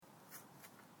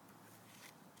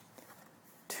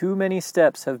Too many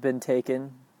steps have been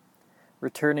taken,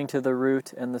 returning to the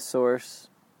root and the source.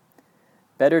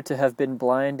 Better to have been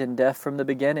blind and deaf from the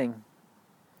beginning,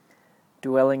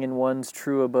 dwelling in one's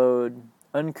true abode,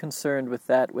 unconcerned with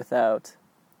that without.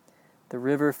 The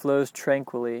river flows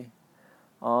tranquilly,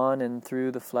 on and through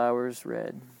the flowers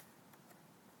red.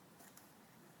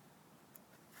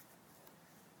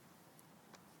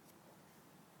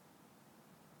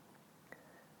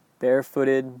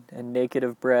 Barefooted and naked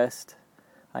of breast,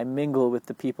 I mingle with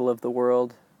the people of the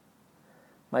world.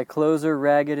 My clothes are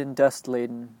ragged and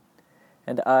dust-laden,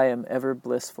 and I am ever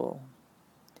blissful.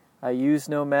 I use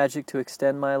no magic to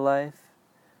extend my life.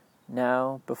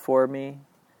 Now, before me,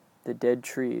 the dead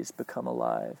trees become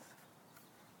alive.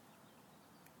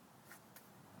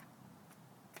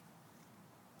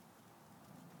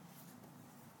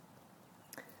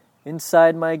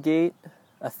 Inside my gate,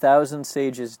 1,000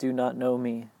 sages do not know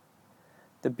me.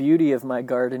 The beauty of my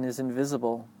garden is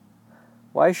invisible.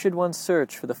 Why should one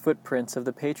search for the footprints of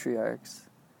the patriarchs?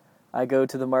 I go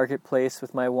to the marketplace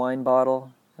with my wine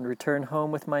bottle and return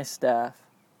home with my staff.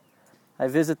 I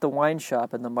visit the wine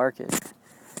shop and the market,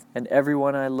 and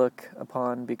everyone I look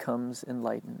upon becomes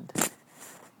enlightened.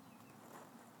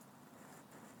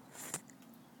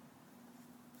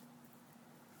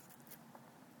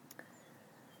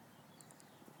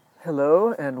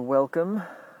 Hello and welcome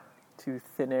to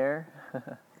Thin Air.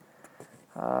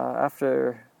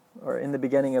 In the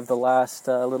beginning of the last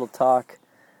little talk,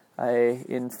 I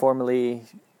informally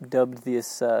dubbed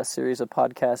this series of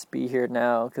podcasts Be Here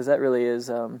Now, because that really is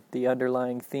the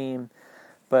underlying theme,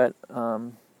 but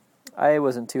I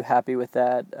wasn't too happy with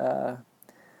that.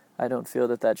 I don't feel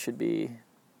that should be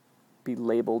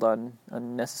labeled on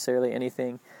unnecessarily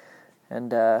anything,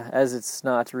 and as it's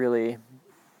not really,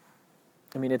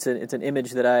 I mean, it's an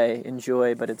image that I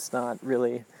enjoy, but it's not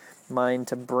really mine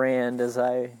to brand as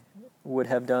I would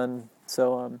have done.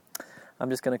 So I'm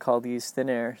just going to call these Thin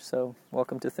Air. So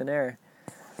welcome to Thin Air.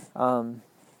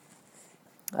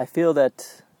 I feel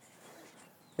that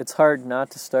it's hard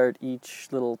not to start each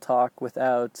little talk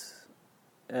without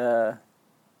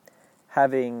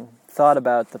having thought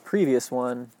about the previous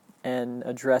one and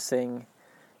addressing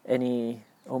any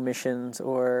omissions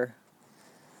or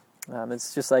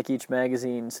it's just like each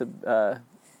magazine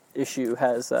issue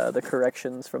has the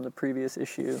corrections from the previous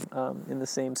issue in the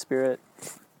same spirit.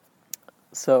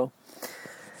 So,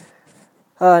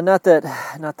 not that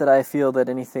I feel that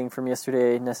anything from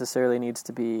yesterday necessarily needs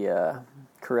to be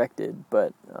corrected,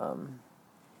 but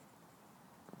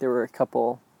there were a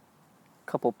couple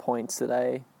points that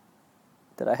I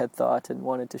had thought and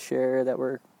wanted to share that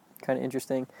were kind of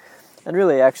interesting, and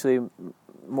really, actually,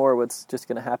 more what's just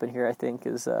going to happen here, I think,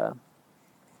 is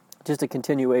just a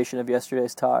continuation of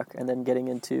yesterday's talk, and then getting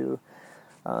into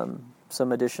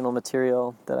some additional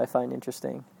material that I find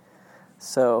interesting.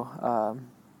 So,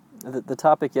 the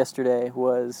topic yesterday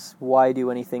was, why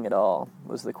do anything at all,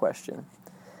 was the question.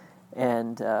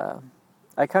 And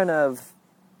I kind of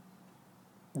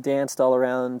danced all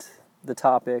around the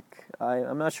topic.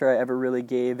 I'm not sure I ever really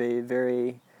gave a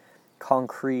very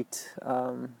concrete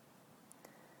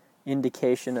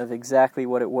indication of exactly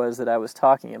what it was that I was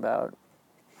talking about.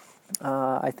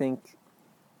 I think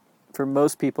for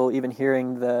most people, even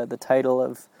hearing the title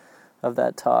of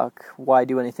that talk, why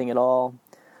do anything at all,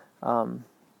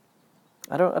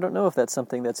 I don't know if that's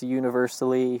something that's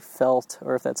universally felt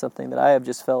or if that's something that I have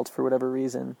just felt for whatever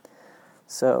reason.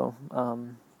 So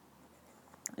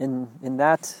in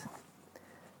that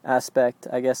aspect,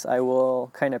 I guess I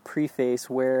will kind of preface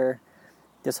where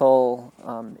this whole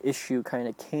issue kind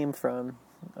of came from,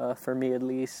 for me at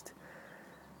least.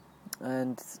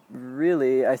 And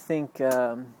really, I think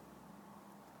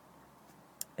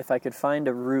if I could find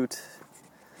a root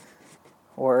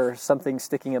or something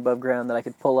sticking above ground that I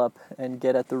could pull up and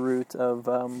get at the root of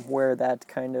where that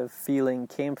kind of feeling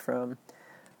came from,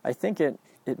 I think it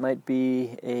might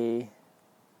be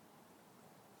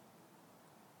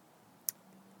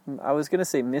I was going to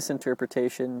say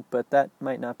misinterpretation, but that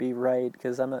might not be right,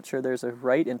 because I'm not sure there's a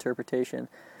right interpretation.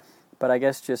 But I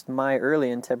guess just my early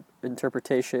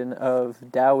interpretation of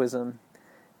Taoism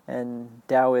and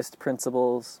Taoist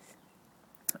principles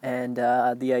and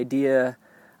the idea,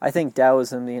 I think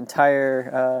Taoism, the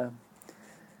entire,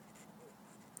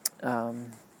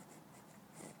 I'm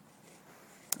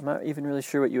not even really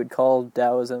sure what you would call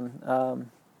Taoism.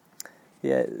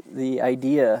 The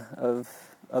idea of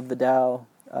the Tao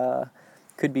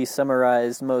could be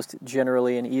summarized most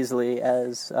generally and easily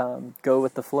as go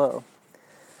with the flow.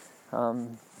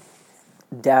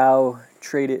 Tao,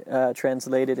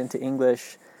 translated into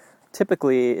English,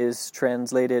 typically is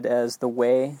translated as the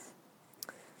way,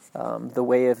 the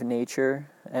way of nature,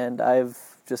 and I've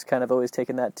just kind of always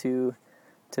taken that to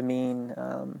mean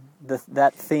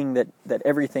that thing that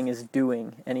everything is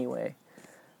doing anyway,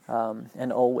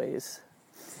 and always.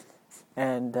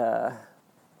 And the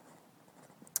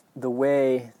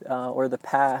way or the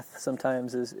path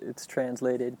sometimes it's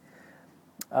translated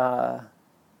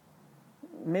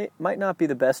might not be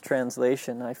the best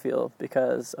translation, I feel,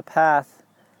 because a path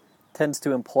tends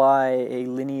to imply a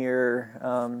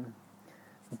linear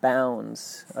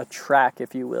bounds, a track,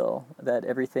 if you will, that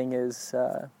everything is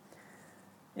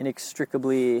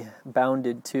inextricably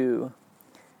bounded to,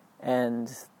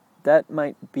 and that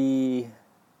might be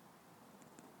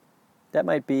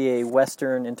a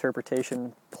Western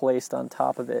interpretation placed on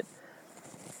top of it.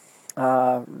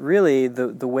 Really,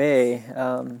 the way,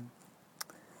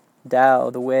 Tao,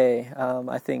 the way,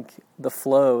 I think the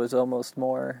flow is almost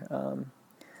more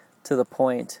to the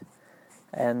point.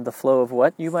 And the flow of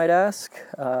what, you might ask?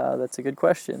 That's a good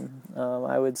question.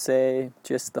 I would say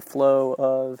just the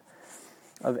flow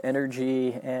of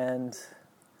energy and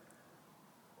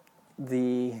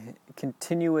the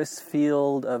continuous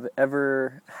field of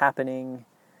ever happening,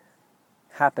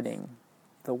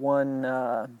 the one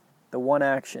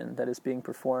action that is being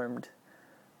performed,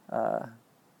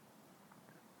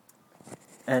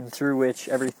 and through which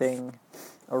everything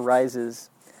arises.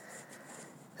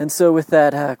 And so with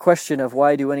that question of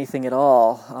why do anything at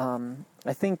all,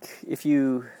 I think if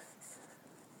you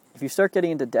start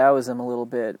getting into Taoism a little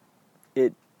bit,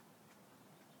 it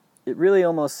really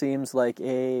almost seems like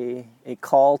a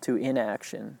call to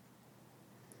inaction,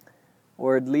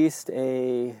 or at least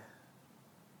a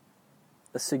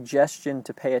suggestion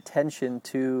to pay attention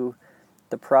to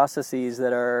the processes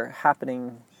that are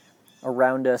happening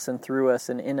around us and through us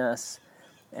and in us,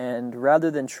 and rather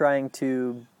than trying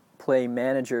to play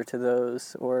manager to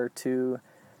those or to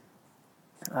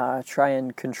try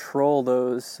and control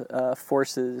those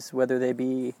forces, whether they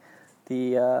be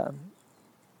the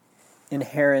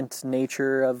inherent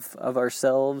nature of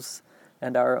ourselves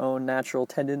and our own natural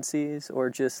tendencies,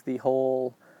 or just the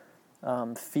whole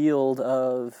field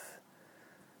of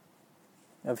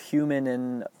human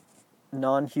and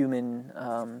non-human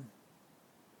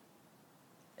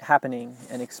happening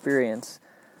and experience.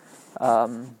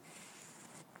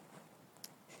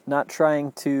 Not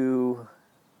trying to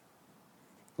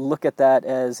look at that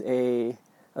as a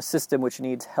system which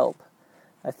needs help.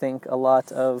 I think a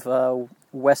lot of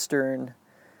Western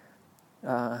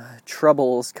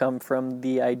troubles come from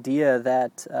the idea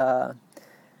that,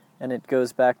 and it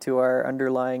goes back to our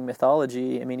underlying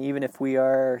mythology. I mean, even if we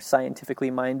are scientifically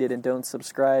minded and don't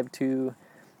subscribe to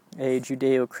a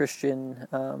Judeo-Christian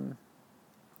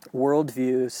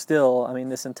worldview, still, I mean,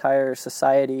 this entire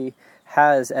society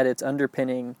has at its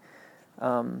underpinning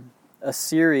a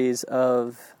series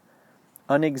of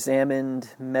unexamined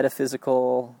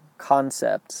metaphysical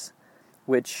concepts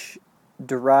which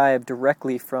derive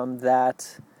directly from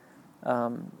that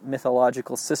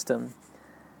mythological system.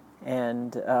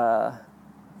 And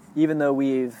even though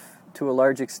we've, to a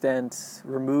large extent,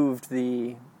 removed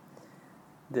the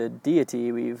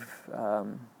deity, we've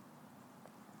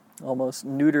almost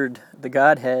neutered the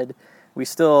Godhead, we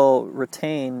still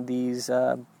retain these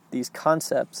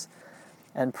concepts.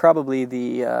 And probably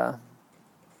the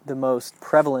most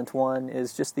prevalent one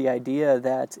is just the idea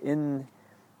that in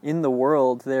the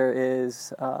world there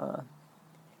is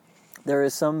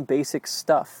some basic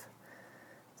stuff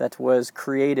that was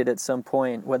created at some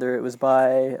point, whether it was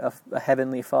by a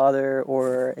heavenly Father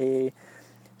or a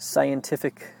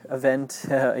scientific event,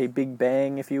 a Big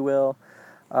Bang, if you will,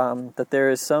 that there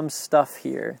is some stuff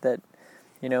here that,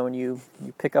 when you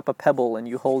pick up a pebble and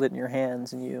you hold it in your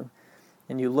hands and you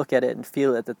look at it and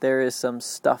feel it, that there is some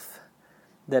stuff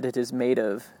that it is made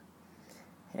of.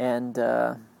 And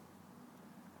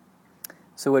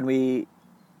so when we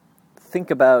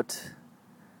think about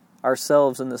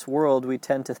ourselves in this world, we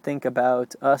tend to think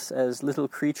about us as little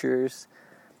creatures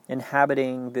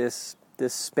inhabiting this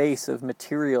space of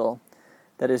material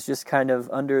that is just kind of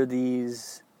under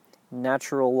these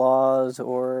natural laws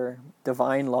or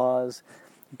divine laws,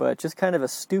 but just kind of a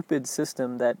stupid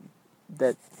system that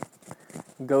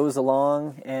goes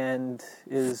along and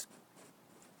is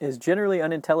generally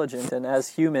unintelligent. And as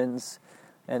humans,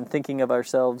 and thinking of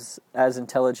ourselves as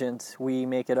intelligent, we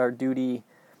make it our duty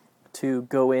to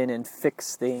go in and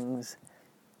fix things.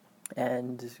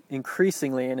 And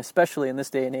increasingly, and especially in this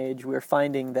day and age, we're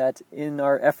finding that in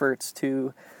our efforts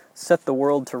to set the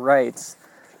world to rights,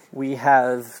 we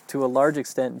have, to a large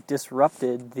extent,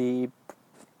 disrupted the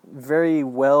very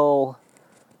well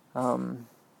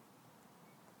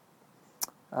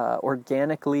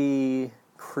organically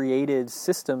created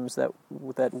systems that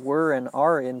were and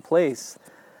are in place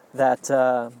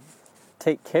that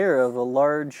take care of a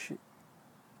large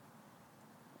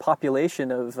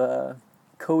population of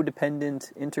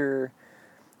codependent,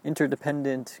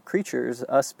 interdependent creatures,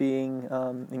 us being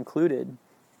included.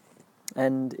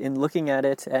 And in looking at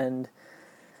it and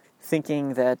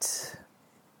thinking that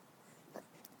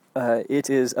it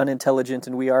is unintelligent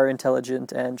and we are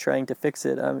intelligent and trying to fix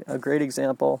it, a great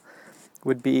example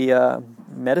would be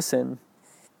medicine.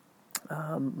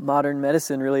 Modern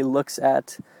medicine really looks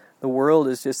at the world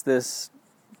as just this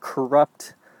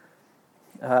corrupt,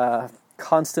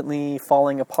 constantly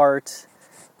falling apart,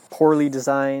 poorly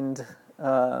designed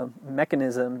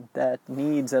mechanism that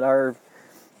needs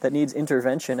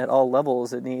intervention at all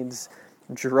levels. It needs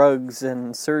drugs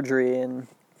and surgery, and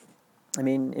I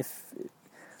mean, if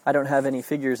I don't have any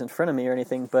figures in front of me or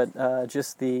anything, but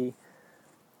just the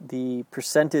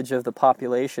percentage of the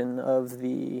population of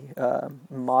the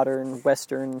modern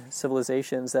Western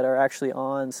civilizations that are actually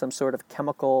on some sort of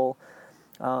chemical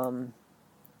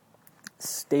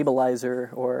stabilizer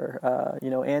or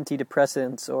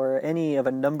antidepressants or any of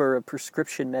a number of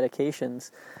prescription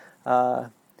medications,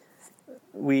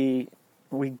 we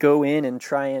go in and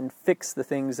try and fix the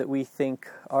things that we think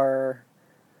are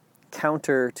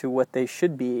counter to what they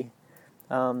should be.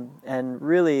 And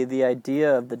really the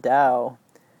idea of the Tao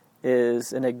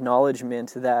is an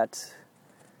acknowledgement that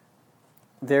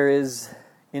there is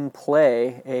in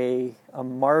play a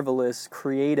marvelous,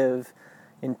 creative,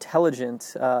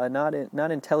 intelligent,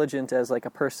 not intelligent as like a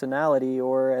personality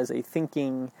or as a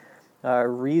thinking,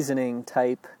 reasoning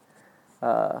type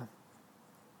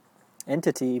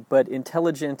entity, but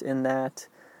intelligent in that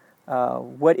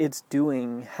what it's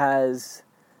doing has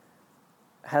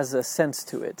a sense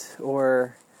to it,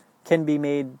 or can be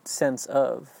made sense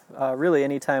of. Really,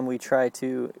 anytime we try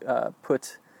to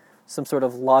put some sort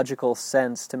of logical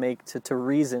sense to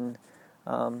reason,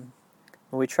 when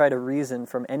we try to reason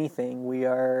from anything, we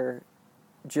are,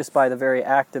 just by the very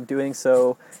act of doing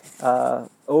so,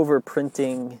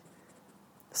 overprinting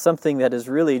something that is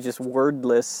really just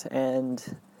wordless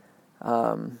and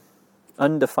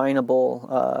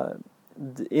undefinable.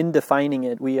 In defining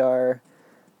it, we are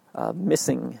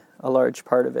missing a large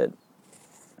part of it,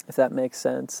 if that makes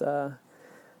sense.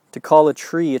 To call a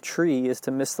tree is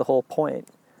to miss the whole point,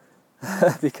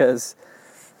 because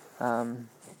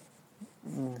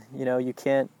you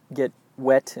can't get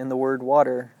wet in the word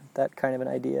water, that kind of an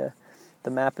idea.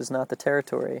 The map is not the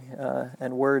territory,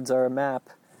 and words are a map,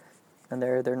 and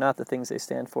they're not the things they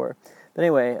stand for. But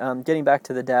anyway, getting back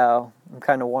to the Tao, I'm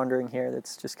kind of wandering here.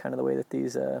 That's just kind of the way that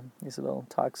these little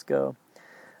talks go.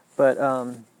 But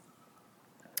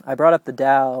I brought up the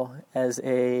Tao as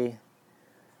a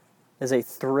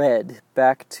thread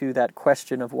back to that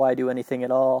question of why do anything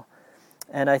at all.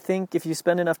 And I think if you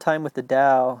spend enough time with the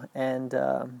Tao, and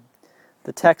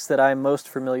the text that I'm most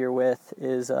familiar with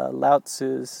is Lao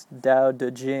Tzu's Tao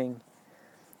Te Ching.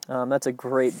 That's a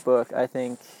great book. I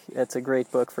think it's a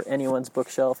great book for anyone's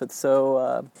bookshelf. It's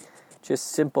so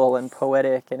just simple and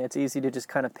poetic, and it's easy to just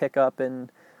kind of pick up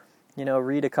and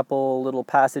read a couple little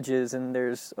passages, and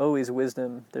there's always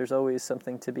wisdom. There's always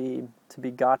something to be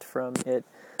got from it,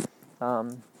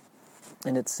 and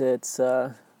it's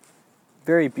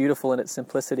very beautiful in its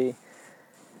simplicity.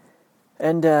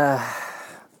 And one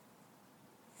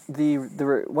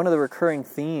of the recurring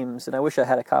themes, and I wish I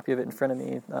had a copy of it in front of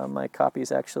me. My copy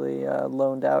is actually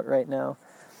loaned out right now,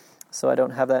 so I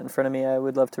don't have that in front of me. I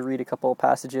would love to read a couple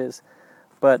passages,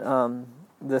 but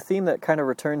the theme that kind of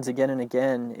returns again and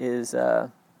again is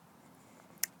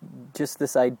just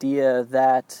this idea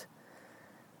that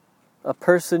a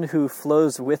person who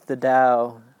flows with the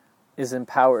Tao is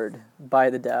empowered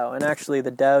by the Tao. And actually the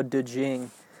Tao Te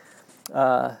Ching,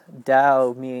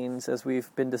 Tao means, as we've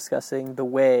been discussing, the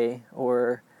way,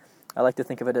 or I like to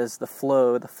think of it as the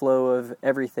flow of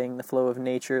everything, the flow of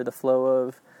nature, the flow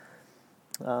of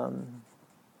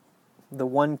the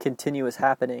one continuous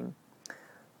happening.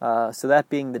 So that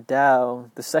being the Tao,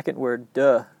 the second word,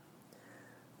 De.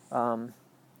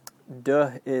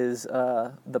 De is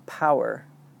the power.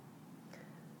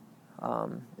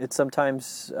 It's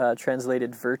sometimes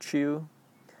translated virtue,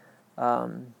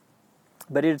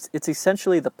 but it's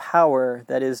essentially the power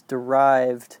that is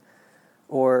derived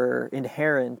or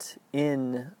inherent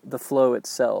in the flow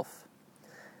itself.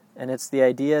 And it's the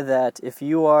idea that if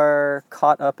you are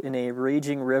caught up in a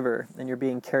raging river and you're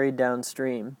being carried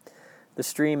downstream, the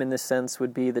stream in this sense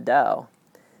would be the Tao.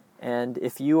 And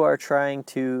if you are trying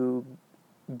to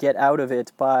get out of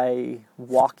it by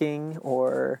walking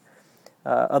or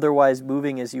otherwise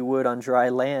moving as you would on dry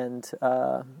land,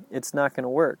 it's not going to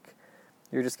work.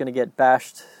 you're just going to get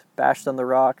bashed on the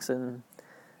rocks and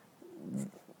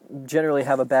generally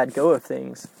have a bad go of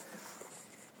things.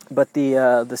 But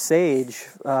the sage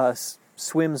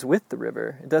swims with the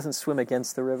river. It doesn't swim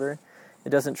against the river. It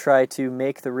doesn't try to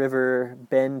make the river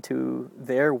bend to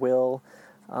their will.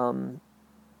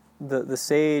 The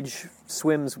sage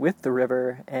swims with the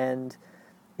river, and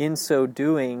in so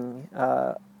doing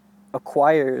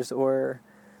acquires or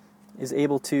is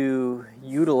able to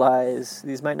utilize,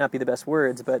 these might not be the best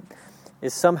words, but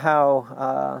is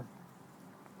somehow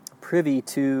privy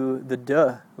to the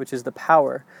de, which is the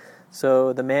power.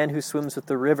 So the man who swims with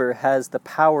the river has the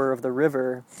power of the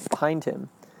river behind him.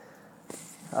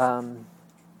 A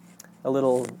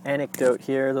little anecdote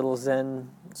here, a little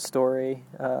Zen story.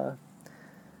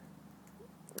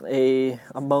 A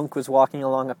monk was walking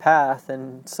along a path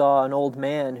and saw an old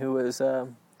man who was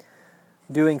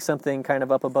doing something kind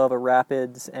of up above a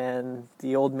rapids, and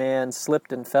the old man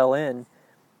slipped and fell in.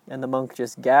 And the monk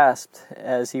just gasped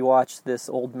as he watched this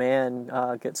old man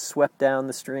get swept down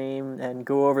the stream and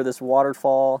go over this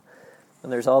waterfall.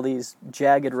 And there's all these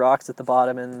jagged rocks at the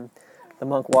bottom, and the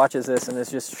monk watches this and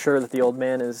is just sure that the old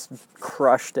man is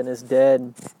crushed and is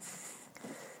dead.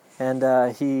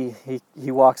 And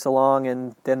he walks along,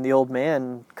 and then the old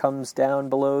man comes down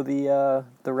below the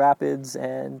rapids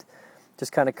and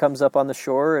just kind of comes up on the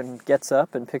shore and gets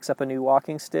up and picks up a new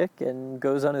walking stick and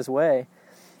goes on his way.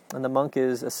 And the monk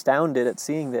is astounded at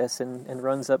seeing this and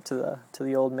runs up to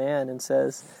the old man and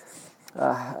says,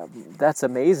 "That's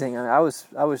amazing. I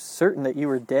was certain that you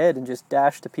were dead and just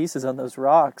dashed to pieces on those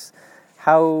rocks.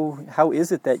 How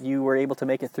is it that you were able to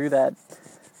make it through that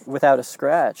without a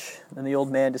scratch?" And the old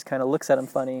man just kind of looks at him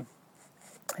funny,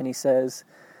 and he says,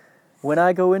 "When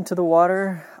I go into the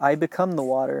water, I become the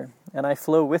water, and I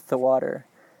flow with the water,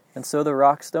 and so the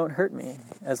rocks don't hurt me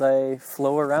as I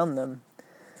flow around them.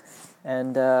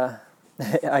 And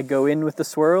I go in with the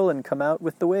swirl and come out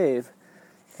with the wave."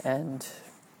 And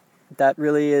that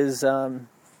really is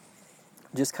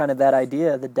just kind of that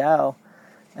idea, the Tao,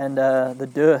 and the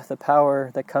De, the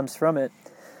power that comes from it.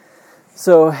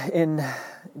 So in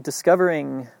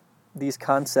discovering these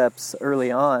concepts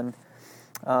early on,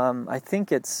 I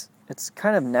think it's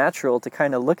kind of natural to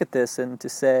kind of look at this and to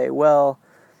say, well,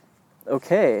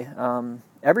 okay,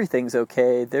 everything's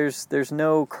okay. There's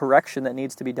no correction that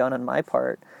needs to be done on my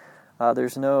part. My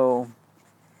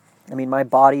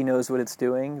body knows what it's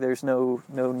doing. There's no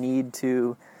need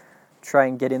to try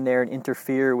and get in there and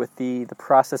interfere with the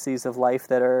processes of life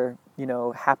that are,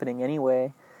 happening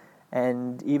anyway.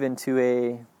 And even to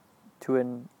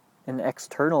an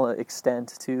external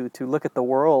extent, to look at the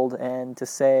world and to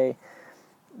say,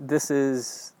 this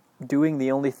is doing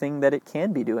the only thing that it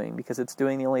can be doing, because it's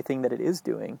doing the only thing that it is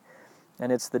doing.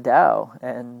 And it's the Tao,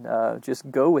 and just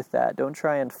go with that. Don't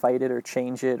try and fight it or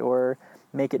change it or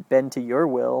make it bend to your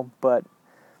will, but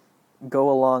go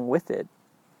along with it.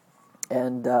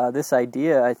 And this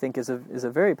idea, I think, is a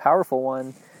very powerful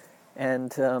one.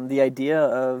 And the idea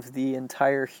of the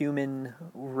entire human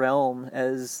realm,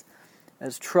 as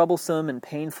troublesome and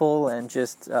painful and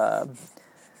just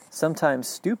sometimes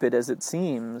stupid as it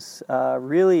seems,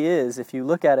 really is, if you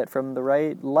look at it from the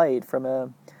right light, from a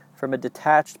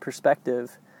detached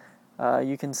perspective,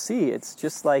 you can see it's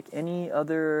just like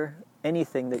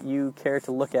anything that you care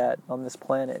to look at on this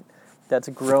planet that's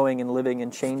growing and living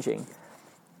and changing.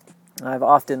 I've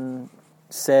often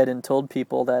said and told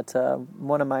people that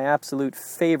one of my absolute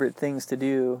favorite things to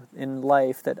do in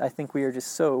life, that I think we are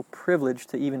just so privileged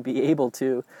to even be able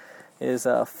to, is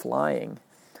flying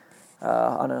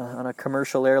on a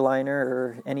commercial airliner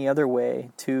or any other way,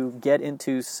 to get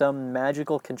into some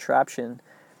magical contraption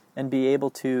and be able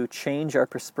to change our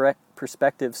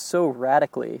perspective so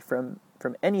radically from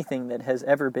anything that has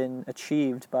ever been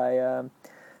achieved by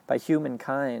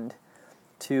humankind,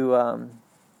 to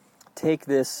take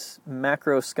this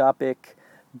macroscopic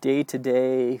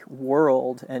day-to-day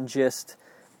world and just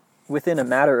within a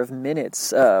matter of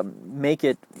minutes make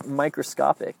it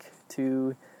microscopic,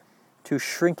 to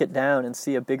shrink it down and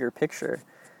see a bigger picture.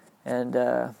 And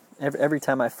every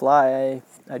time I fly,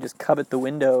 I just covet the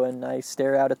window and I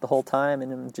stare out at the whole time,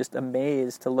 and I'm just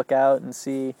amazed to look out and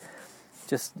see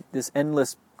just this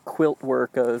endless quilt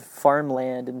work of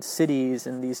farmland and cities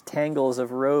and these tangles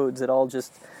of roads that all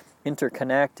just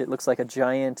interconnect. It looks like a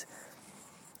giant,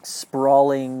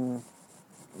 sprawling,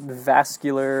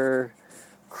 vascular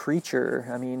creature.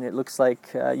 I mean, it looks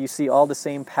like you see all the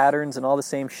same patterns and all the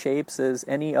same shapes as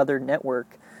any other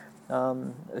network.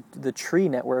 The tree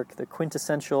network, the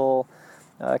quintessential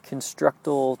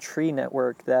constructal tree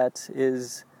network that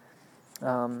is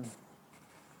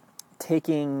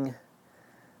taking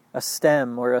a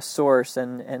stem or a source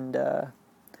and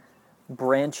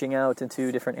branching out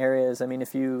into different areas. I mean,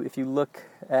 if you look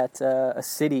at a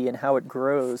city and how it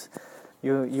grows,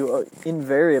 you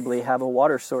invariably have a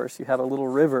water source. You have a little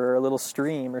river or a little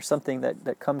stream or something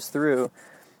that comes through,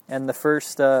 and the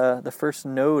first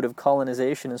node of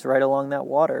colonization is right along that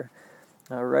water,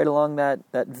 right along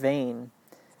that vein,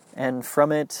 and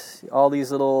from it all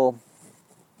these little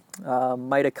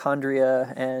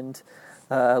mitochondria and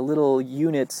little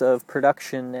units of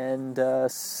production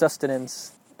and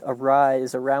sustenance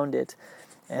arise around it,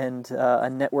 and a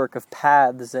network of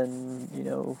paths and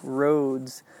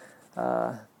roads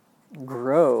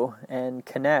grow and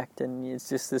connect, and it's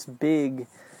just this big,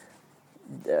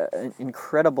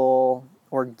 incredible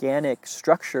organic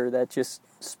structure that just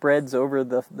spreads over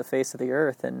the face of the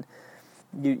earth, and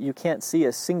you can't see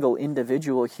a single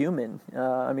individual human.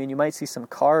 I mean, you might see some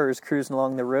cars cruising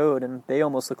along the road, and they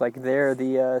almost look like they're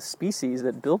the species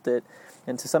that built it,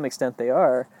 and to some extent they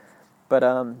are. But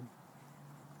from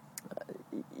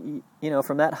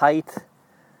that height,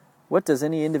 what does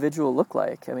any individual look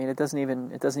like? I mean, it doesn't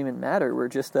even matter. We're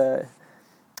just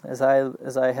as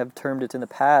I have termed it in the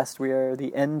past, we are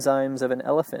the enzymes of an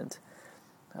elephant,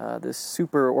 this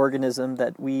super organism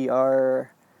that we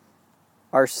are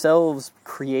ourselves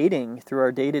creating through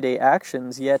our day-to-day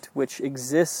actions, yet which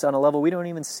exists on a level we don't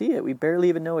even see it. We barely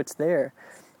even know it's there.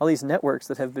 All these networks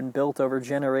that have been built over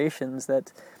generations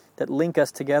that link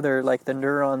us together, like the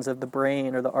neurons of the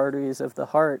brain or the arteries of the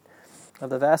heart, of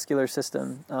the vascular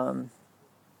system.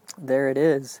 There it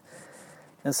is.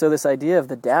 And so this idea of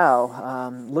the Tao,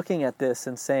 looking at this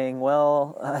and saying,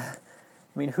 well, I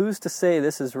mean, who's to say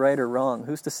this is right or wrong?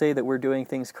 Who's to say that we're doing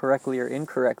things correctly or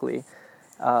incorrectly?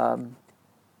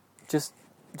 Just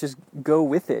go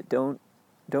with it. Don't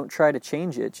try to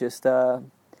change it. Just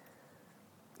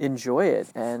enjoy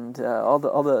it, and all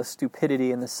the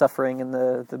stupidity and the suffering and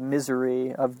the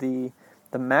misery of the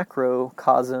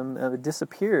macrocosm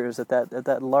disappears at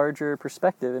that larger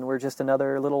perspective, and we're just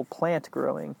another little plant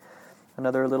growing,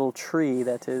 another little tree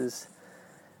that is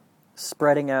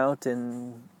spreading out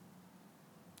and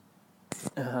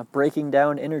breaking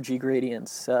down energy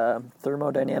gradients,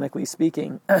 thermodynamically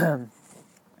speaking.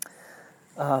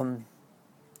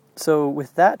 So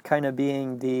with that kind of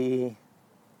being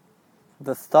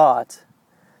the thought,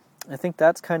 I think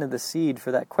that's kind of the seed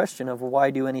for that question of why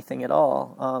do anything at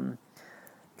all.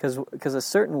 Because a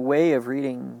certain way of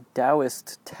reading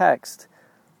Taoist text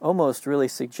almost really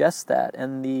suggests that,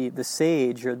 and the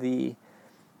sage or the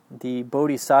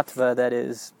bodhisattva that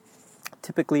is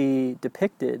typically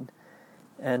depicted,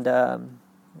 and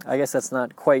I guess that's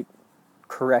not quite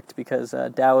correct, because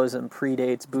Taoism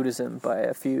predates Buddhism by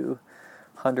a few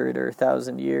 100 or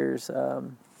 1,000 years.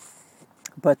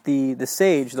 But the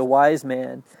sage, the wise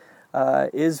man,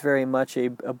 is very much a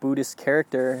Buddhist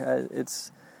character.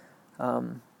 It's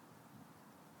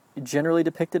generally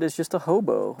depicted as just a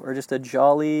hobo or just a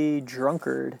jolly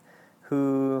drunkard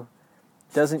who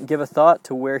doesn't give a thought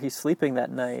to where he's sleeping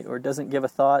that night, or doesn't give a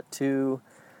thought to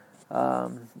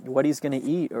what he's going to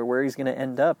eat or where he's going to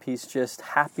end up. He's just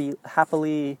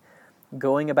happily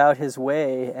going about his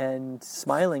way and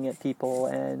smiling at people.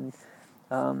 And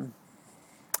I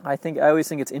always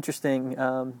think it's interesting.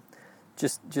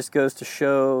 Just goes to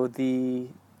show the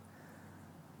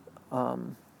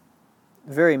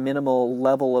very minimal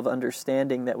level of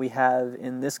understanding that we have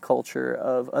in this culture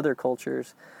of other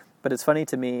cultures. But it's funny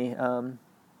to me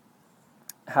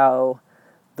how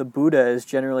the Buddha is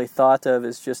generally thought of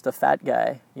as just a fat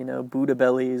guy, Buddha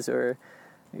bellies, or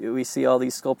we see all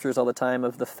these sculptures all the time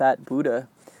of the fat Buddha.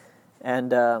 And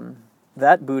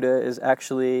that Buddha is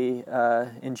actually,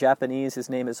 in Japanese, his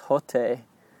name is Hote,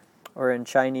 or in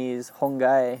Chinese,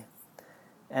 Hongai.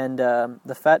 And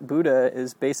the fat Buddha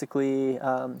is basically,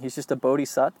 he's just a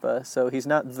bodhisattva. So he's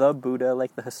not the Buddha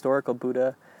like the historical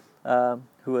Buddha,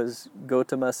 who was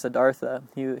Gautama Siddhartha.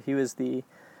 He was the,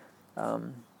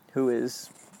 who is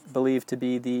believed to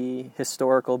be the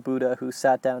historical Buddha who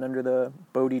sat down under the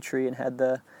Bodhi tree and had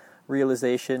the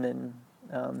realization and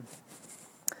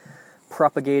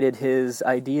propagated his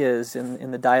ideas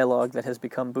in the dialogue that has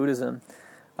become Buddhism.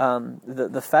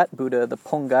 The fat Buddha, the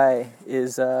Pongai,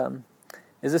 is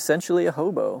essentially a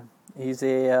hobo. He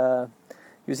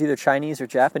was either Chinese or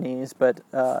Japanese, but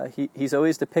he's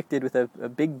always depicted with a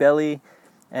big belly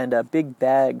and a big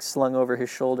bag slung over his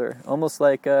shoulder, almost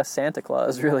like Santa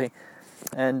Claus, really.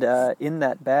 And in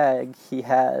that bag, he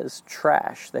has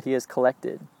trash that he has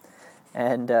collected.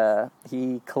 And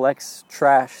he collects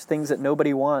trash, things that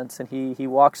nobody wants, and he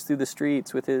walks through the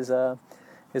streets with his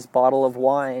bottle of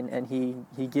wine, and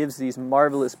he gives these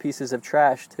marvelous pieces of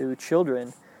trash to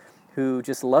children who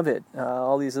just love it.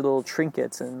 All these little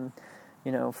trinkets and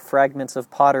fragments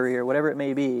of pottery or whatever it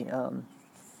may be.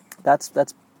 That's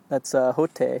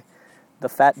Hote, the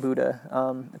fat Buddha.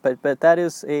 But that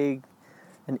is an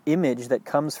image that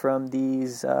comes from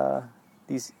these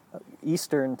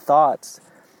Eastern thoughts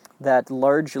that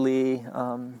largely.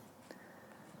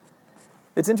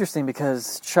 It's interesting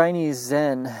because Chinese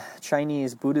Zen,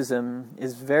 Chinese Buddhism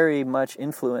is very much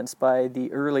influenced by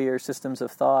the earlier systems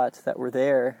of thought that were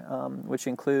there, which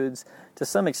includes, to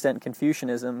some extent,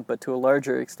 Confucianism, but to a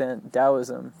larger extent,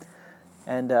 Taoism.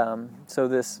 And so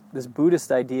this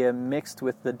Buddhist idea mixed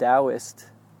with the Taoist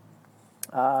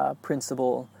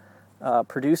principle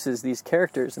produces these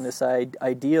characters and this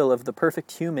ideal of the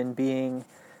perfect human being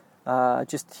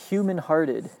just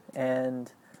human-hearted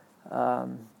and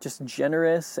just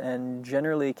generous and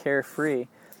generally carefree.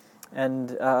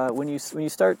 And when you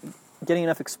start getting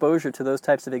enough exposure to those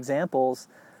types of examples,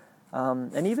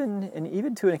 and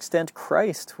even to an extent,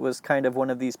 Christ was kind of one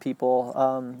of these people.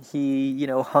 He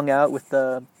hung out with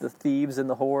the thieves and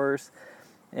the whores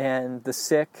and the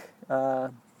sick,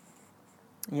 and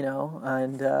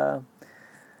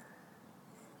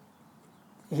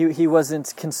He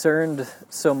wasn't concerned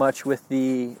so much with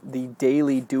the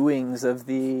daily doings of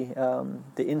the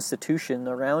institution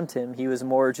around him. He was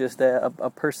more just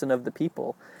a person of the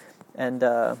people. And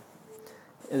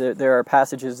there are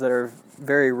passages that are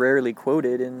very rarely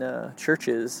quoted in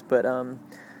churches, but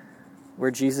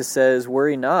where Jesus says,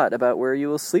 "Worry not about where you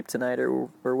will sleep tonight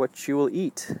or what you will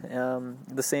eat."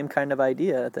 The same kind of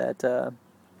idea that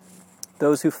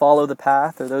those who follow the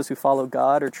path or those who follow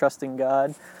God or trust in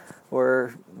God,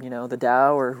 or the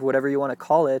Tao, or whatever you want to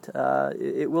call it,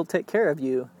 it will take care of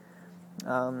you.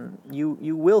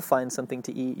 You will find something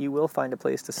to eat. You will find a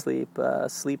place to sleep.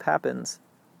 Sleep happens.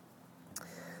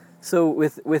 So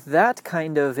with that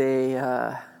kind of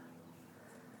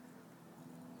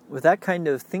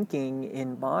thinking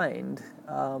in mind,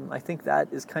 I think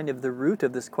that is kind of the root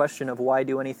of this question of why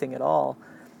do anything at all,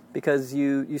 because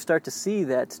you start to see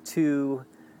that to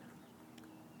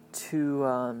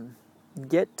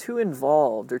get too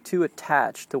involved or too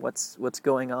attached to what's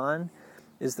going on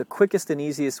is the quickest and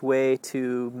easiest way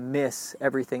to miss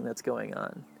everything that's going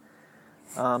on.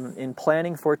 In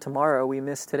planning for tomorrow, we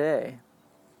miss today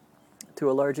to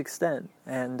a large extent,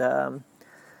 and that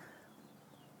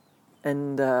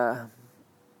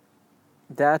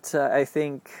I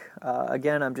think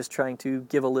again, I'm just trying to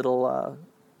give a little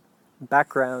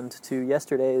background to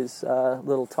yesterday's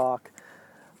little talk.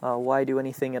 Why do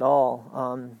anything at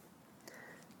all?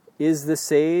 Is the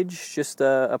sage just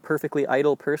a perfectly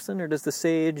idle person, or does the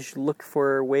sage look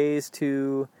for ways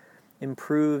to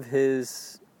improve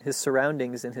his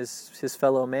surroundings and his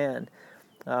fellow man?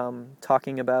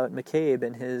 Talking about McCabe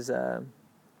and his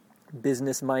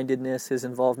business-mindedness, his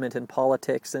involvement in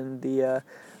politics, and the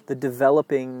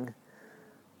developing,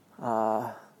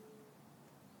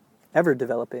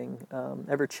 ever-developing,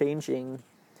 ever-changing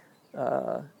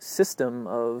system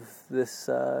of this,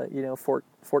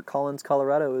 Fort Collins,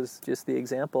 Colorado is just the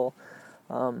example.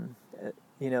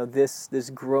 This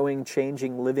growing,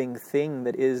 changing, living thing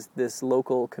that is this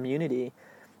local community,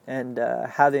 and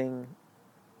having,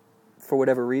 for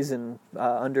whatever reason,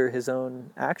 under his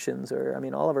own actions, or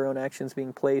all of our own actions,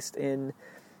 being placed in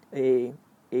a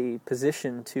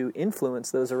position to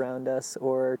influence those around us,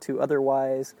 or to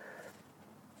otherwise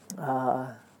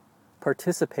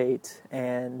participate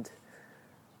and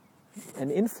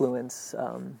influence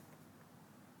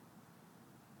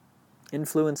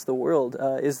the world.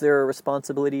 Is there a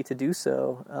responsibility to do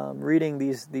so? Reading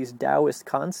these Taoist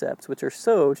concepts, which are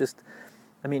so just,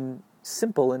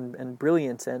 simple and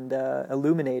brilliant and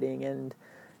illuminating and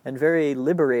very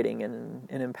liberating and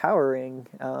empowering,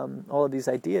 all of these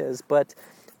ideas, but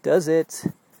does it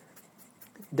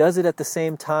at the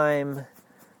same time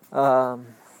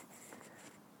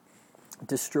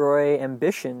destroy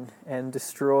ambition and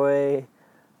destroy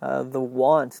the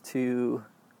want to,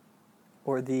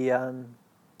 or the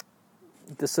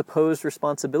supposed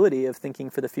responsibility of thinking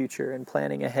for the future and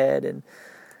planning ahead and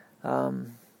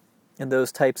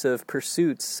those types of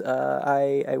pursuits?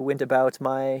 I went about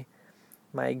my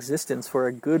existence for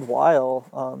a good while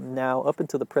now, up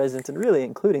until the present, and really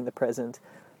including the present.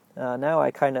 Now I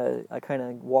kind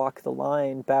of walk the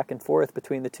line back and forth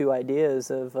between the two ideas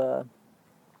of,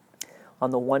 on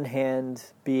the one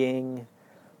hand, being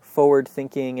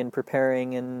forward-thinking and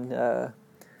preparing and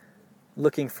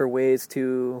looking for ways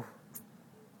to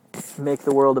make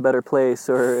the world a better place,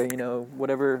 or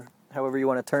however you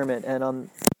want to term it, and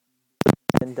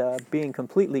being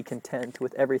completely content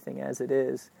with everything as it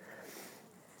is,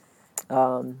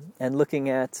 and looking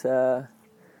at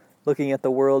looking at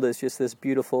the world as just this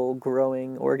beautiful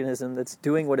growing organism that's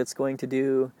doing what it's going to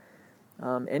do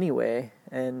anyway,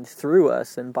 and through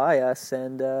us and by us,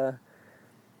 and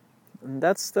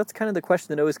that's kind of the question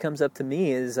that always comes up to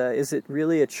me: is it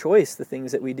really a choice, the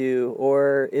things that we do,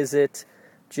 or is it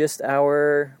just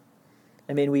our?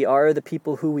 I mean, we are the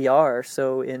people who we are.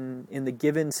 So in the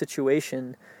given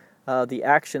situation, the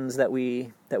actions that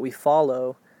we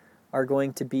follow are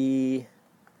going to be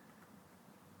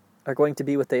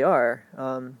what they are.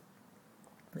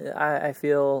 I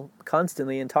feel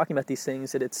constantly in talking about these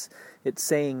things that it's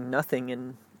saying nothing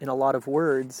in a lot of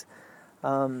words.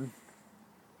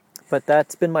 But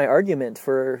that's been my argument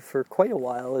for quite a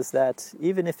while, is that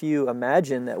even if you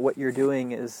imagine that what you're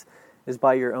doing is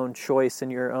by your own choice and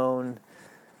your own,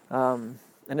 and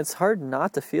it's hard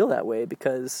not to feel that way,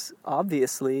 because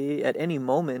obviously at any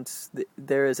moment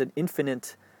there is an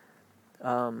infinite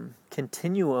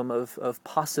continuum of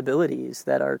possibilities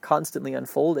that are constantly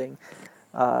unfolding.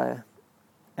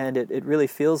 And it really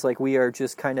feels like we are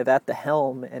just kind of at the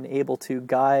helm and able to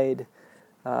guide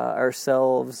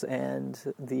ourselves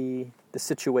and the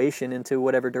situation into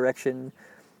whatever direction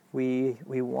we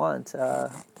want. I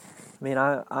mean,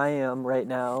 I am right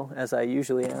now, as I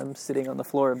usually am, sitting on the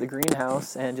floor of the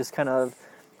greenhouse, and just kind of,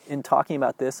 in talking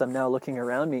about this, I'm now looking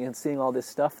around me and seeing all this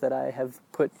stuff that I have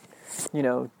put,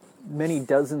 many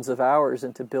dozens of hours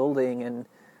into building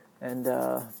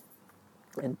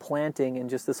and planting, and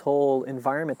just this whole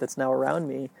environment that's now around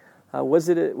me. Was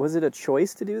it a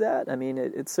choice to do that? I mean,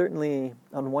 it certainly,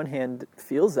 on one hand,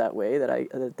 feels that way.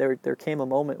 That there came a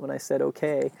moment when I said,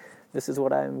 okay, this is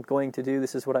what I'm going to do.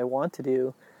 This is what I want to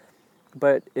do.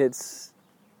 But it's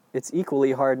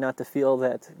equally hard not to feel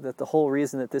that the whole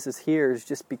reason that this is here is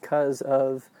just because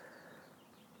of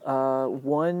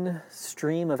one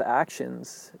stream of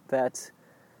actions that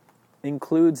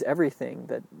includes everything.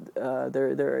 That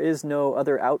there is no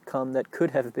other outcome that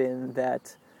could have been,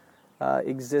 that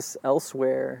exists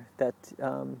elsewhere, that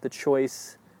the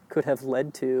choice could have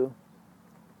led to.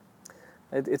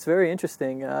 It's very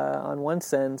interesting. On one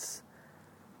sense,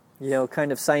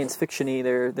 kind of science fiction-y,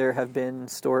 there have been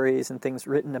stories and things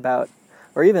written about,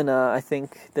 or even I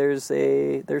think there's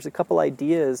a couple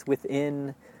ideas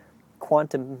within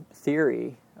quantum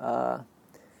theory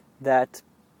that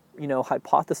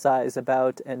hypothesize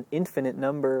about an infinite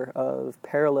number of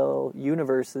parallel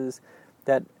universes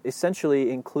that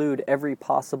essentially include every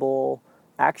possible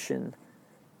action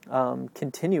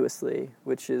continuously,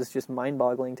 which is just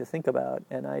mind-boggling to think about.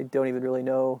 And I don't even really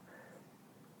know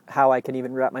how I can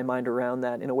even wrap my mind around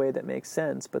that in a way that makes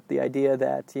sense. But the idea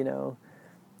that,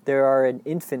 there are an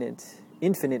infinite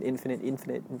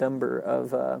number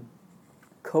of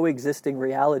coexisting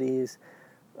realities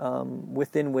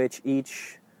within which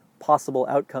each possible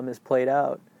outcome is played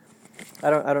out. I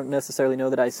don't necessarily know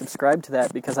that I subscribe to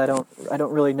that, because I don't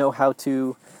really know how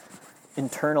to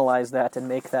internalize that and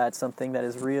make that something that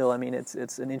is real. I mean,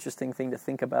 it's an interesting thing to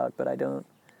think about, but I don't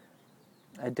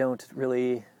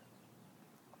really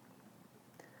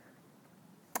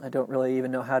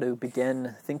even know how to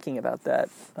begin thinking about that.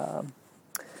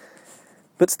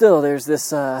 But still, there's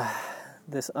this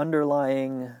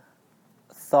underlying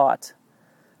thought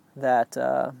that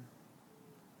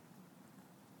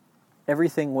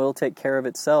everything will take care of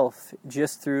itself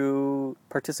just through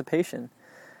participation.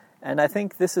 And I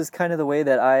think this is kind of the way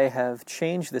that I have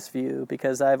changed this view,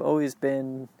 because I've always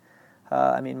been,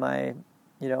 my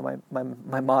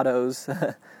mottos,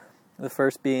 the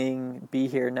first being be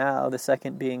here now, the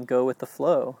second being go with the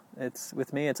flow.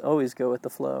 With me, it's always go with the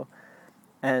flow.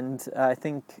 And I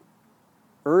think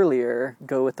earlier,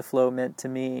 go with the flow meant to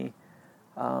me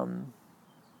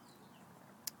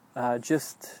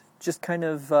just kind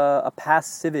of a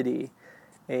passivity,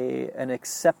 an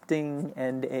accepting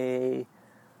and a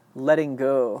letting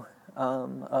go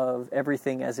of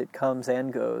everything as it comes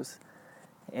and goes.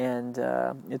 And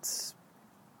it's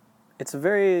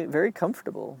very, very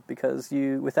comfortable, because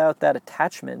without that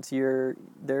attachment,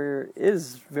 there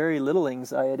is very little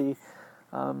anxiety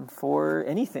for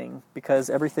anything, because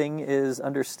everything is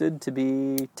understood to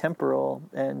be temporal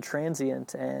and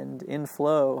transient and in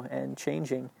flow and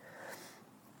changing.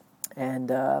 And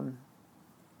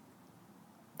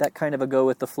that kind of a go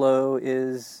with the flow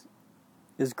is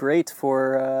great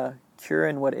for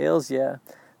curing what ails you,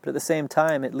 but at the same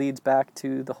time, it leads back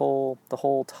to the whole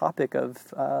topic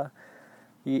of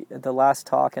the last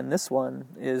talk and this one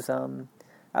is,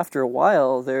 after a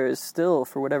while, there is still,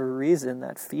 for whatever reason,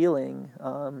 that feeling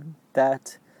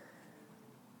that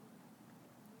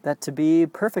to be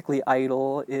perfectly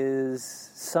idle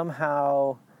is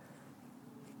somehow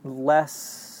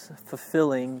less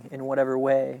fulfilling in whatever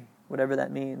way, whatever that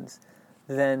means,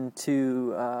 than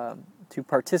to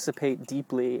participate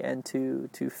deeply and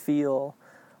to feel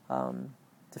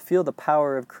the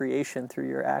power of creation through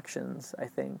your actions, I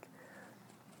think.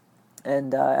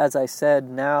 And as I said,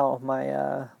 now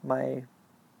my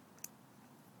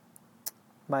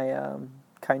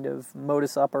kind of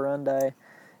modus operandi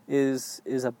is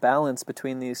a balance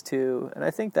between these two, and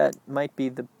I think that might be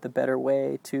the better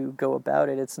way to go about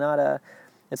it. It's not a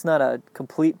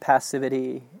complete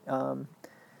passivity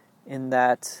in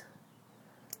that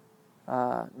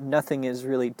nothing is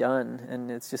really done, and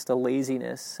it's just a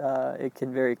laziness. It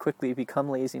can very quickly become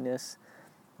laziness,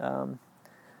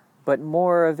 but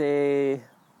more of a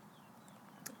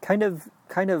kind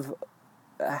of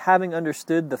having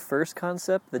understood the first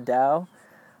concept, the Tao,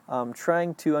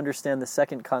 trying to understand the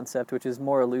second concept, which is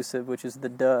more elusive, which is the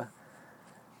De,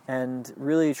 and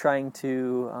really trying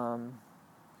to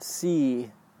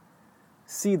see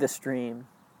the stream.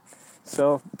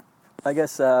 So, I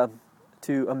guess to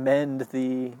amend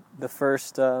the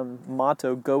first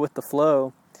motto, go with the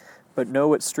flow, but know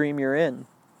what stream you're in.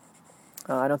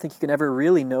 I don't think you can ever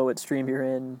really know what stream you're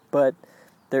in, but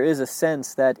there is a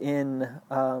sense that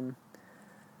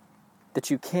that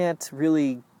you can't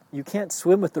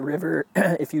swim with the river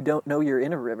if you don't know you're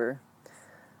in a river.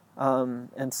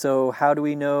 And so how do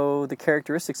we know the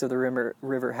characteristics of the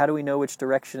river? How do we know which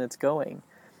direction it's going?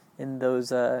 In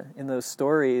those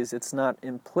stories, it's not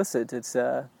implicit. It's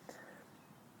or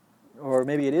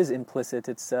maybe it is implicit.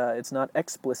 It's not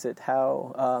explicit.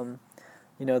 How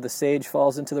the sage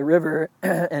falls into the river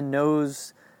and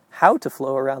knows how to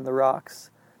flow around the rocks.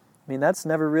 I mean, that's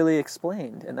never really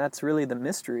explained, and that's really the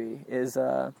mystery, is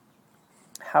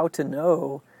how to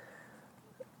know,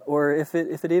 or if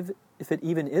it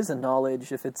even is a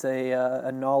knowledge, if it's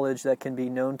a knowledge that can be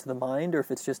known to the mind, or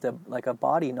if it's just a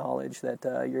body knowledge that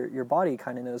your body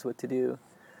kind of knows what to do.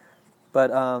 But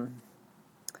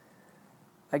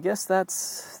I guess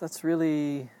that's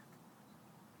really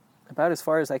about as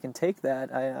far as I can take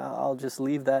that. I'll just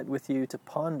leave that with you to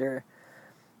ponder.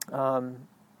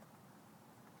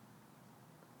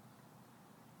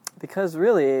 Because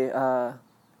really,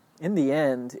 in the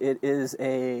end, it is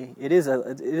a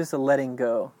letting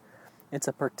go. It's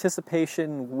a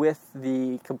participation with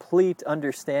the complete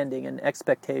understanding and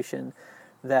expectation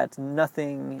that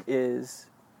nothing is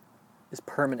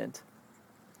permanent.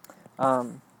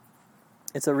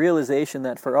 It's a realization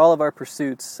that for all of our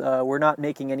pursuits, we're not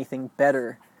making anything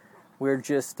better. We're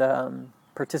just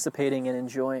participating and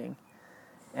enjoying,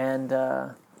 and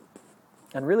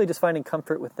really just finding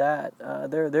comfort with that.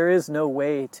 There is no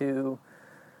way to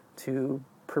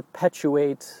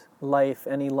perpetuate life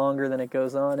any longer than it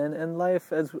goes on, and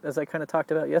life, as I kind of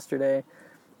talked about yesterday,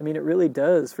 I mean, it really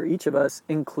does for each of us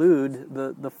include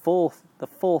the full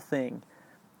thing,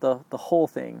 the whole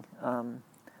thing,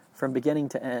 from beginning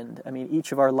to end. I mean,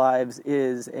 each of our lives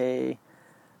is a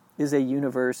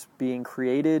universe being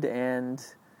created and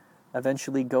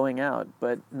eventually going out,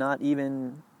 but not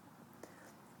even.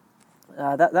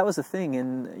 That was the thing.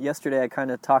 And yesterday I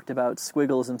kind of talked about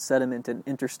squiggles and sediment and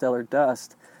interstellar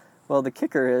dust. Well, the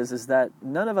kicker is that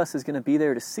none of us is going to be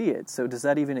there to see it. So does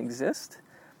that even exist?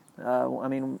 I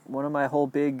mean, one of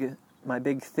my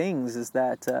big things is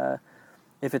that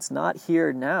if it's not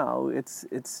here now, it's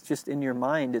just in your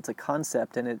mind. It's a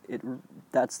concept, and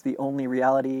that's the only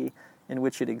reality in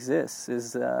which it exists,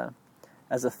 is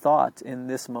as a thought in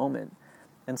this moment.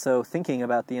 And so thinking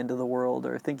about the end of the world,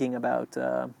 or thinking about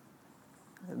the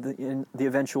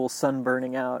eventual sun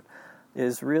burning out,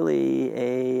 is really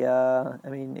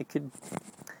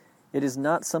it is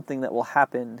not something that will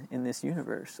happen in this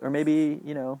universe. Or maybe,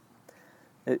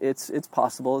 it's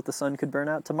possible that the sun could burn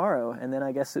out tomorrow, and then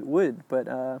I guess it would. But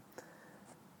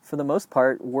for the most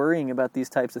part, worrying about these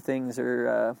types of things,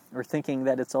 or thinking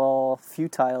that it's all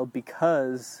futile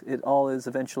because it all is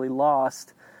eventually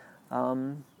lost,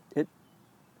 I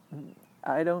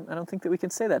don't think that we can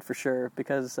say that for sure,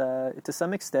 because to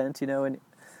some extent,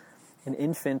 an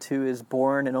infant who is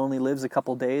born and only lives a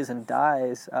couple days and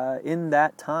dies, in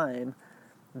that time,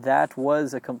 that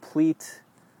was a complete.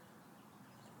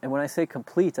 And when I say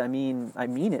complete, I mean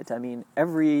it. I mean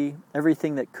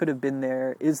everything that could have been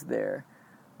there is there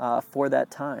for that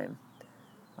time.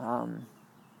 And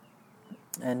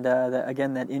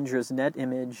again, that Indra's net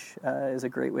image is a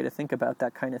great way to think about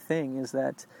that kind of thing. Is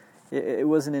that it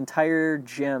was an entire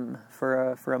gem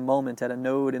for a moment at a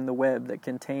node in the web that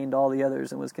contained all the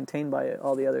others and was contained by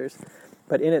all the others,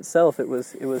 but in itself it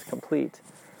was complete.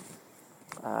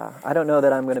 I don't know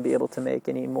that I'm going to be able to make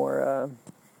any more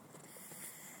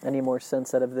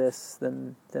sense out of this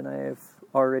than I have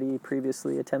already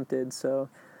previously attempted. So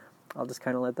I'll just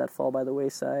kind of let that fall by the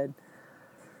wayside.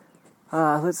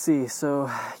 Let's see.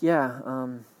 So, yeah,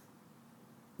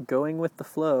 going with the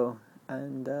flow,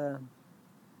 and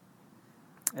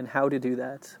how to do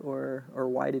that, or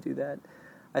why to do that.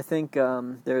 I think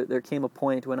there came a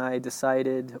point when I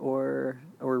decided or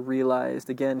realized,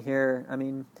 again here, I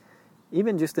mean,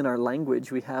 even just in our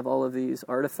language, we have all of these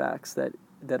artifacts that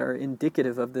are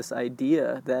indicative of this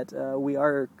idea that we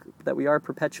are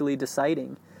perpetually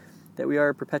deciding, that we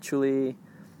are perpetually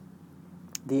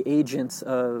the agents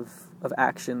of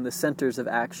action, the centers of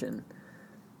action,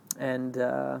 and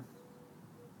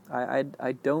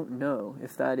I don't know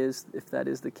if that is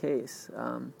the case.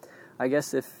 I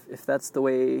guess if that's the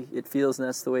way it feels and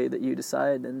that's the way that you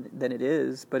decide, then it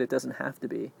is, but it doesn't have to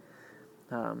be,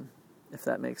 if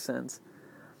that makes sense.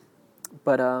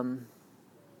 But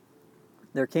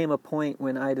there came a point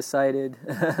when I decided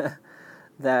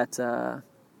that,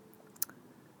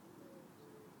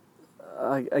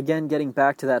 again, getting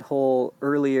back to that whole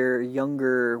earlier,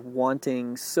 younger,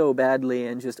 wanting so badly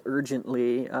and just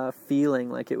urgently, feeling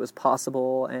like it was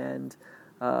possible and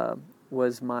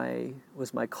was my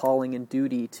calling and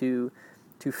duty to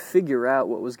figure out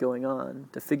what was going on,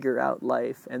 to figure out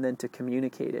life, and then to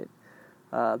communicate it.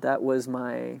 That was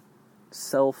my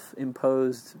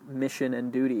self-imposed mission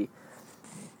and duty.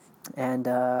 And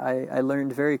I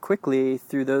learned very quickly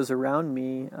through those around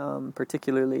me,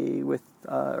 particularly with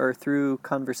or through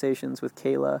conversations with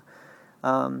Kayla,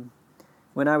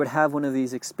 when I would have one of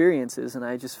these experiences, and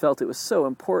I just felt it was so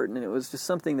important, and it was just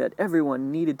something that everyone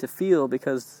needed to feel,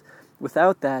 because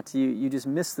without that, you just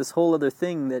miss this whole other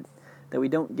thing that we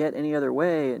don't get any other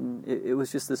way. And it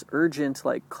was just this urgent,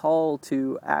 like, call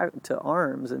to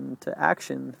arms and to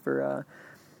action for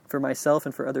myself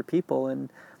and for other people.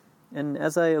 And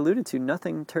as I alluded to,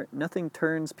 nothing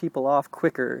turns people off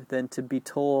quicker than to be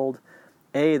told,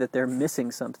 A, that they're missing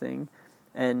something,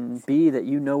 and B, that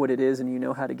you know what it is and you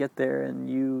know how to get there, and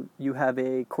you have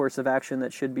a course of action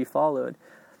that should be followed.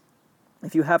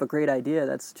 If you have a great idea,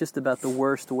 that's just about the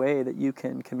worst way that you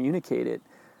can communicate it,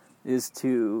 is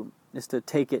to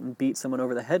take it and beat someone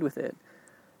over the head with it.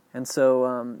 And so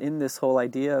in this whole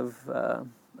idea of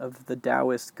the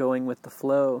Taoist going with the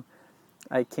flow,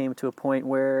 I came to a point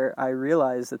where I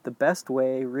realized that the best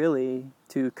way, really,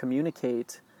 to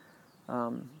communicate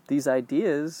these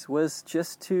ideas was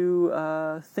just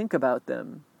to think about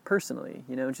them personally.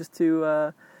 Just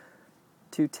to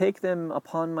take them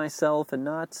upon myself, and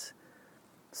not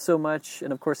so much.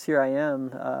 And of course, here I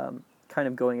am, kind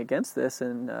of going against this,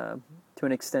 and to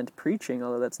an extent preaching,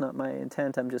 although that's not my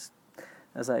intent. I'm just,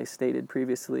 as I stated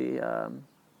previously,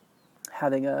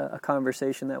 having a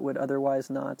conversation that would otherwise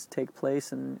not take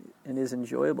place and is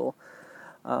enjoyable.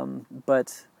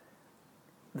 But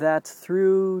that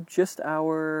through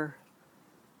through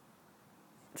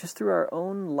our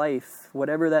own life,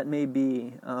 whatever that may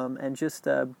be, and just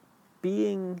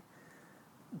being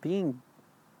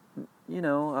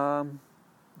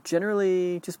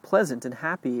generally just pleasant and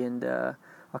happy, and a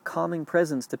calming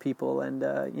presence to people, and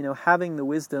having the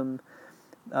wisdom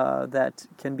that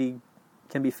can be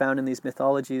found in these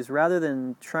mythologies, rather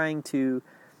than trying to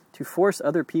force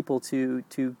other people to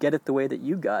get it the way that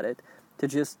you got it, to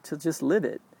just live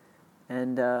it.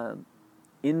 And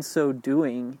in so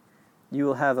doing, you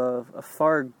will have a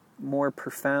far more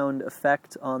profound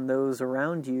effect on those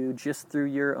around you, just through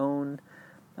your own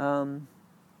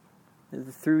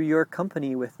through your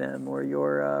company with them, or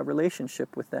your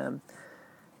relationship with them.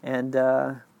 And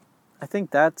I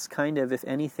think that's kind of, if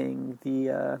anything,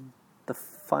 the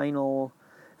final.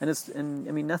 And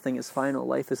I mean, nothing is final.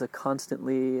 Life is a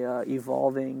constantly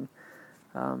evolving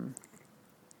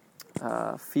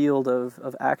field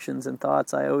of actions and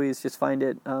thoughts. I always just find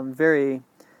it very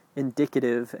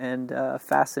indicative and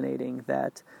fascinating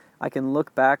that I can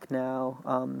look back now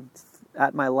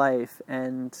at my life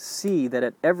and see that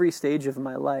at every stage of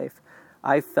my life,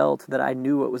 I felt that I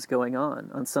knew what was going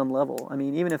on some level. I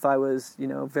mean, even if I was,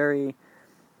 very,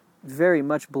 very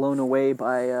much blown away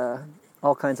by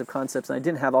all kinds of concepts, and I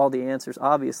didn't have all the answers,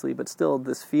 obviously, but still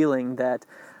this feeling that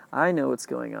I know what's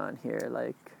going on here.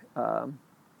 Like,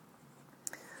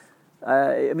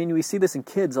 I mean, we see this in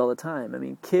kids all the time. I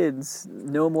mean, kids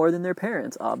know more than their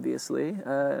parents, obviously.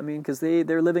 I mean, because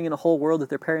they're living in a whole world that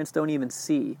their parents don't even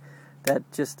see. That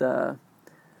just that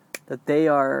they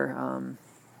are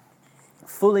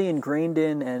fully ingrained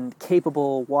in and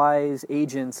capable, wise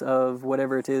agents of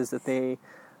whatever it is that they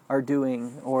are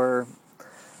doing. Or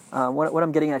what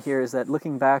I'm getting at here is that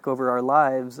looking back over our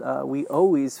lives, we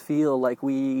always feel like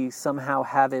we somehow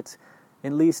have it,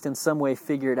 at least in some way,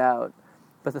 figured out.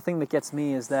 But the thing that gets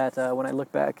me is that when I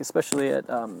look back, especially at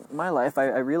my life,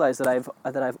 I realize that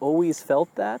I've always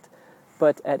felt that,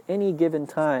 but at any given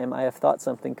time I have thought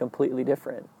something completely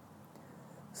different.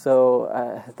 So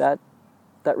that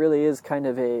really is kind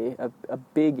of a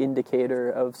big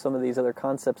indicator of some of these other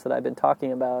concepts that I've been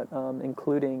talking about,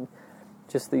 including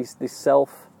just these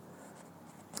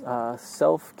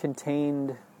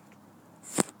self-contained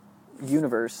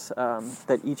universe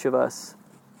that each of us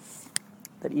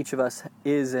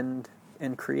is and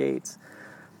creates.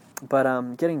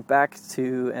 But getting back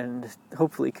to and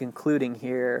hopefully concluding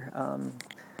here,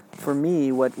 for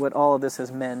me, what all of this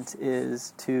has meant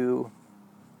is to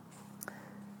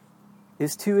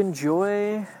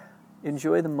enjoy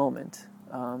the moment,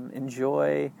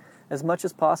 enjoy as much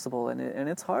as possible, and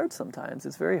it's hard sometimes.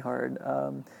 It's very hard,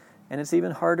 and it's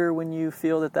even harder when you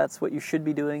feel that that's what you should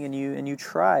be doing, and you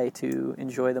try to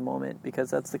enjoy the moment, because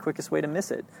that's the quickest way to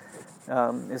miss it,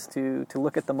 is to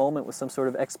look at the moment with some sort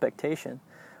of expectation.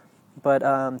 But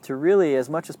to really, as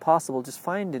much as possible, just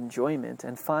find enjoyment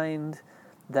and find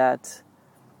that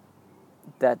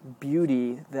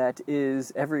beauty that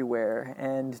is everywhere,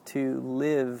 and to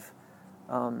live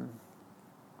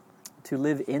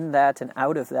in that and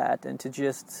out of that, and to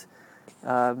just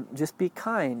be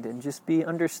kind and just be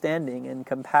understanding and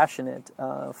compassionate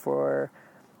for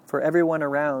everyone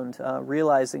around,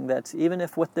 realizing that even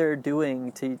if what they're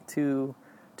doing to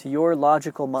your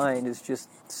logical mind is just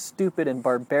stupid and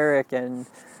barbaric and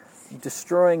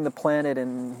destroying the planet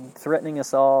and threatening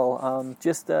us all,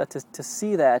 just to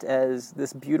see that as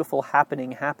this beautiful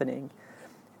happening,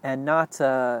 and not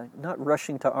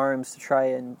rushing to arms to try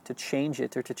and to change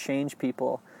it or to change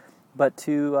people, but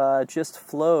to just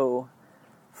flow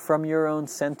from your own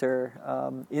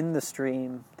center in the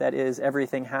stream that is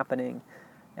everything happening,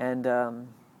 and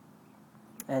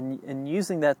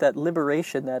using that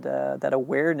liberation, that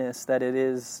awareness that it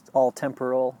is all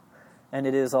temporal, and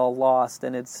it is all lost,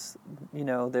 and it's,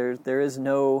 there is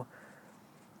no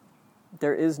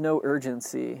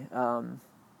urgency,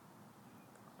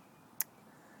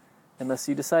 unless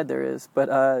you decide there is. But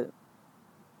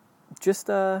just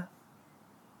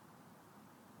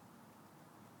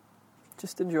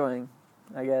enjoying,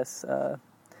 I guess,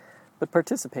 but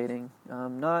participating,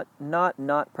 not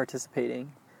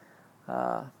participating.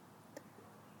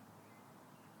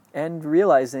 And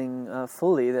realizing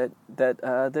fully that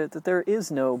there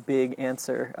is no big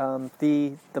answer.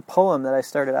 The poem that I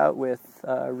started out with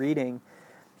reading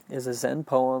is a Zen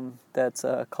poem that's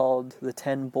called "The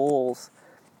 10 Bowls,"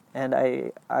 and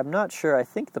I'm not sure. I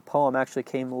think the poem actually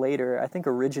came later. I think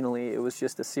originally it was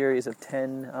just a series of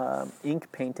 10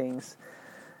 ink paintings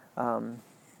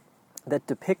that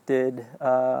depicted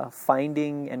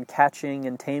finding and catching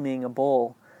and taming a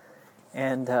bull.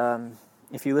 And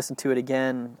if you listen to it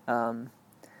again,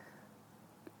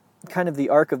 kind of the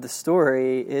arc of the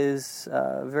story is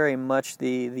very much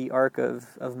the arc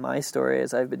of my story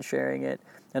as I've been sharing it,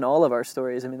 and all of our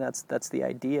stories. I mean, that's the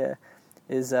idea.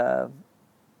 Is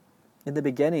in the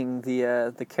beginning,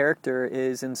 the character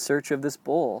is in search of this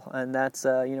bull, and that's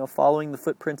following the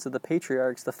footprints of the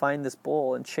patriarchs to find this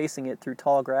bull and chasing it through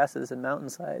tall grasses and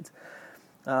mountainsides.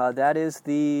 That is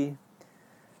the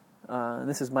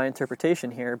this is my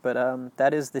interpretation here, but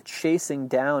that is the chasing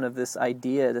down of this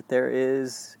idea that there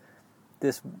is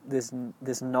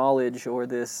this knowledge or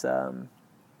this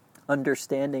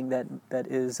understanding that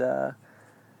is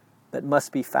that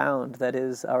must be found, that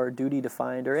is our duty to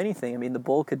find, or anything. I mean, the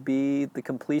bull could be the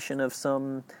completion of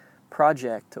some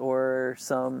project or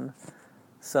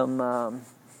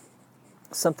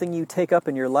something you take up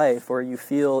in your life or you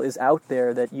feel is out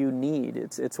there that you need.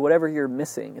 It's whatever you're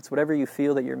missing. It's whatever you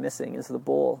feel that you're missing is the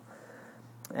bull.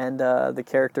 And the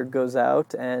character goes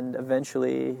out, and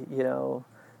eventually,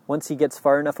 once he gets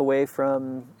far enough away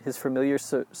from his familiar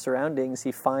surroundings,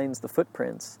 he finds the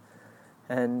footprints,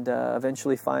 and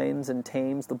eventually finds and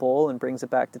tames the bull and brings it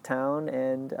back to town.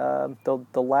 And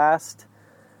the last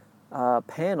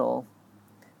panel,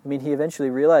 I mean, he eventually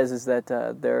realizes that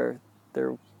there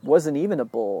wasn't even a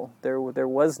bull. There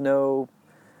was no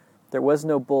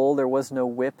bull. There was no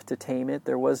whip to tame it.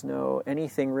 There was no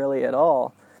anything really at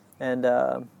all. And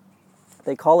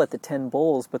they call it the 10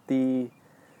 bulls, but the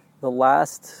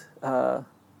last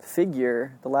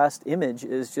figure, the last image,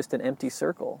 is just an empty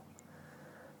circle.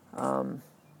 And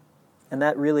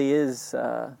that really is,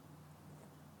 I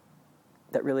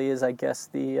guess,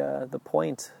 the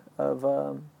point of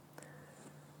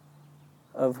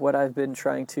what I've been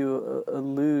trying to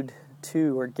allude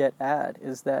to or get at,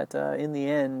 is that in the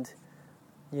end,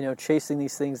 chasing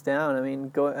these things down. I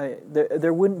mean,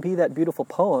 there wouldn't be that beautiful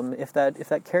poem if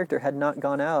that character had not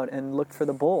gone out and looked for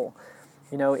the bull.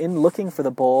 In looking for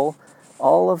the bull,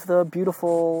 all of the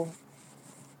beautiful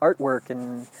artwork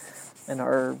and and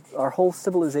our whole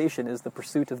civilization is the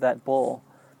pursuit of that bowl.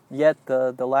 Yet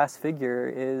the last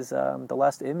figure is the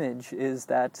last image is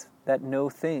that no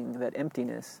thing, that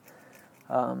emptiness,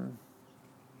 and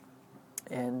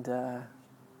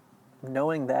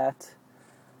knowing that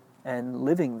and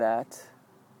living that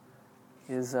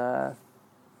is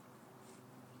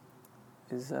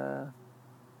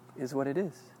what it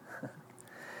is.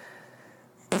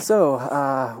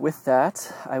 So, with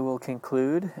that, I will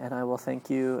conclude, and I will thank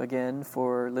you again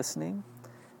for listening,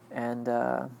 and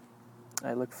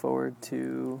I look forward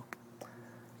to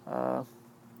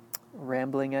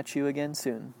rambling at you again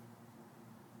soon.